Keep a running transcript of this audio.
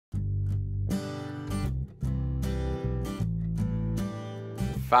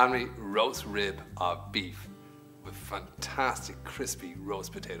family roast rib of beef with fantastic crispy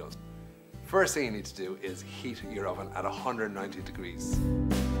roast potatoes. First thing you need to do is heat your oven at 190 degrees.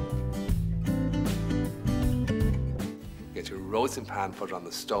 Get your roasting pan put on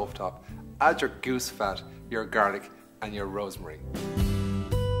the stove top, add your goose fat, your garlic and your rosemary.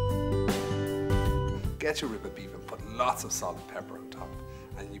 Get your rib of beef and put lots of salt and pepper on top,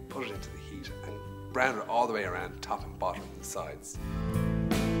 and you put it into the heat and brown it all the way around, top and bottom and sides.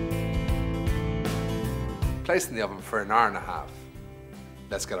 Place in the oven for an hour and a half.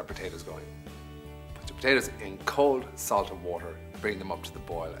 Let's get our potatoes going. Put your potatoes in cold salted water, bring them up to the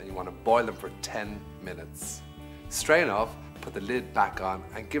boil, and you want to boil them for 10 minutes. Strain off, put the lid back on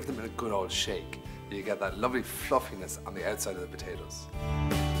and give them a good old shake. You get that lovely fluffiness on the outside of the potatoes.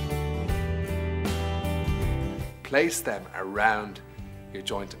 Place them around your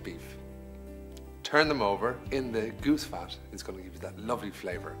joint of beef. Turn them over in the goose fat. It's going to give you that lovely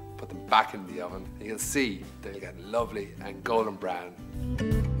flavour. Put them back in the oven and you'll see they'll get lovely and golden brown.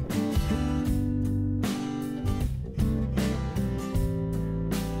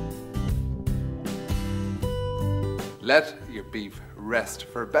 Let your beef rest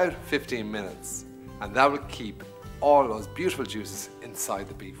for about 15 minutes and that will keep all those beautiful juices inside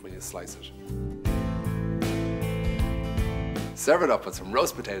the beef when you slice it. Serve it up with some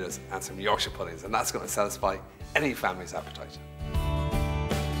roast potatoes and some Yorkshire puddings, and that's going to satisfy any family's appetite.